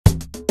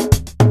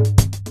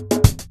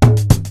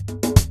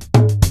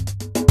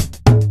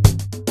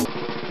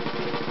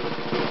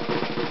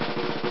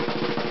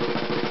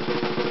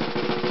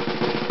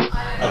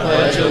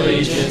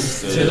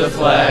to the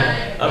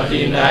flag of the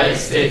United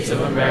States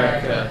of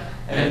America,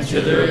 and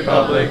to the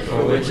republic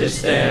for which it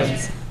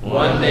stands,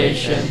 one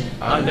nation,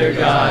 under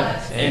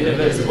God,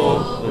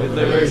 indivisible, with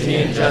liberty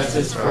and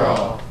justice for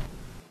all.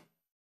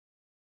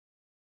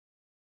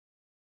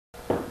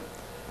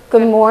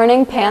 Good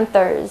morning,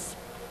 Panthers.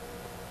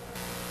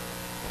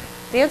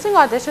 Dancing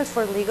auditions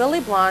for Legally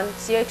Blonde,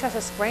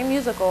 CHS's spring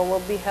musical,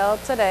 will be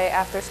held today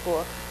after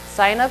school.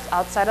 Sign-ups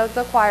outside of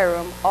the choir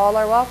room. All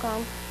are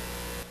welcome.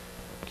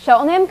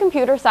 Cheltenham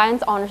Computer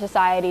Science Honor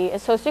Society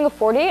is hosting a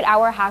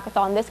 48-hour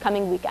hackathon this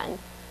coming weekend.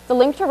 The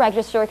link to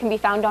register can be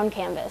found on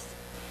Canvas.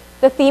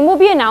 The theme will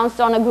be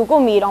announced on a Google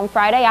Meet on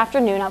Friday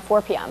afternoon at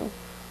 4 p.m.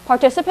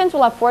 Participants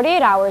will have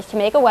 48 hours to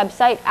make a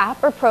website,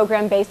 app, or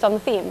program based on the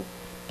theme.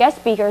 Guest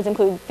speakers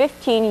include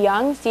 15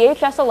 young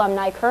CHS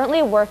alumni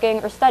currently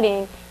working or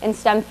studying in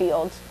STEM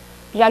fields.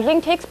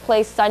 Judging takes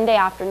place Sunday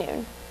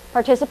afternoon.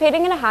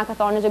 Participating in a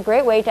hackathon is a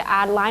great way to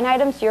add line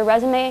items to your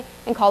resume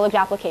and college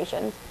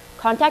applications.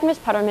 Contact Ms.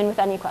 Putterman with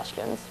any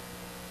questions.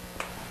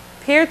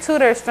 Peer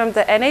tutors from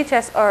the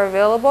NHS are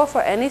available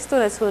for any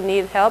students who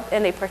need help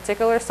in a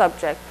particular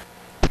subject.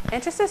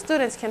 Interested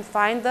students can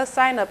find the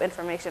sign-up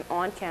information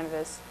on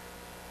Canvas.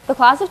 The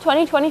Class of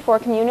 2024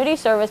 Community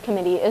Service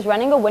Committee is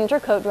running a winter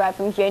coat drive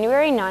from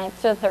January 9th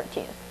to the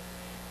 13th.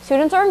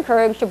 Students are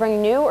encouraged to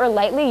bring new or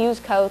lightly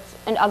used coats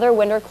and other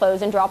winter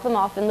clothes and drop them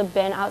off in the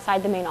bin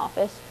outside the main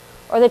office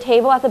or the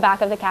table at the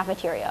back of the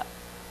cafeteria.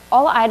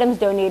 All items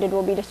donated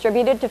will be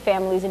distributed to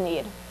families in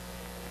need.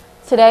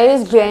 Today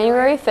is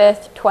January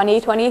 5th,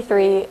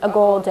 2023, a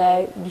gold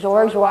day,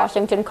 George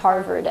Washington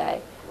Carver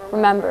Day.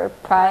 Remember,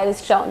 pride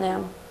is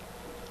Cheltenham.